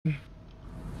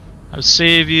I'll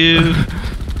save you.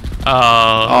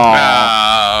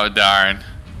 Oh, darn.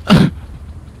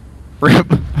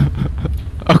 Rip.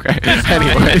 Okay.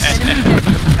 Anyways,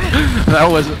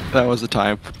 that was the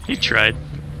time. He tried.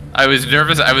 I was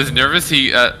nervous.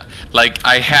 He like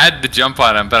I had the jump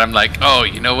on him, but I'm like, oh,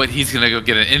 you know what? He's gonna go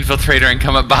get an infiltrator and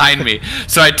come up behind me.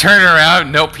 So I turn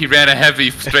around. Nope, he ran a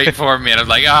heavy straight for me, and I'm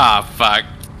like, ah, fuck.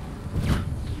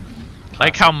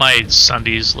 Like how my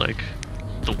Sundays, like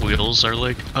the wheels are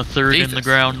like a third in the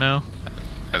ground now.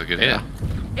 That's a good hit.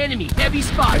 Enemy heavy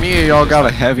spot. I mean, y'all got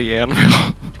a heavy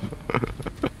animal.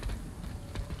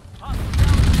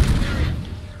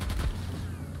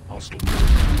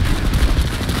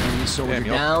 Enemy soldier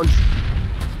down.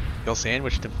 Y'all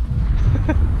sandwiched him.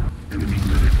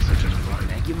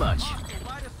 Thank you much.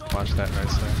 Watch that right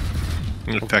side.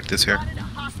 Infect is here.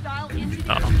 That means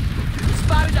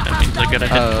I gotta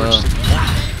head towards the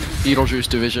Beetlejuice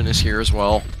division is here as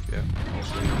well. Yeah.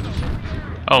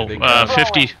 Oh,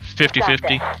 50.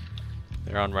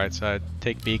 They're on right side.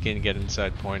 Take beacon, get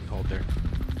inside point, hold there.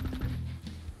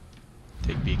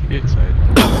 Take beacon inside.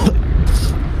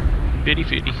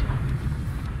 50.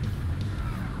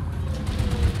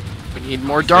 We need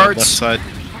more Left darts. side.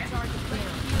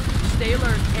 Stay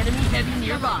alert. Enemy heavy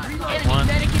nearby. Enemy One.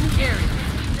 medic in the area.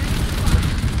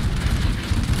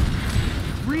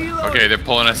 Reload. Okay, they're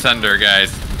pulling us under,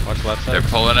 guys. Watch left side. They're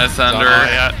pulling us under. Oh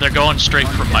yeah, they're going straight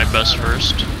for my bus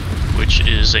first, which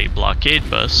is a blockade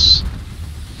bus.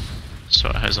 So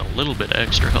it has a little bit of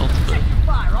extra health, but Taking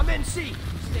fire. I'm NC.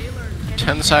 Stay alert.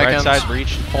 10 seconds. Right side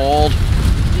breach. Hold.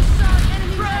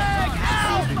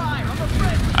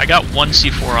 I got one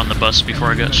C4 on the bus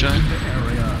before I got shot.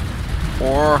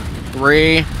 4,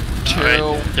 3, 2.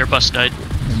 Alright, their bus died.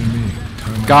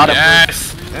 Got him.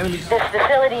 Yes. This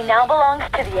facility now belongs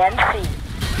to the NC.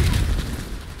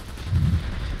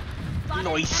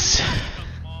 Nice.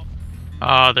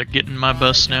 Ah, they're getting my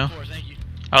bus now.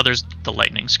 Oh, there's the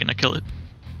lightning's gonna kill it.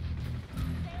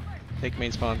 Take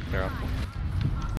main spawn. Clear up.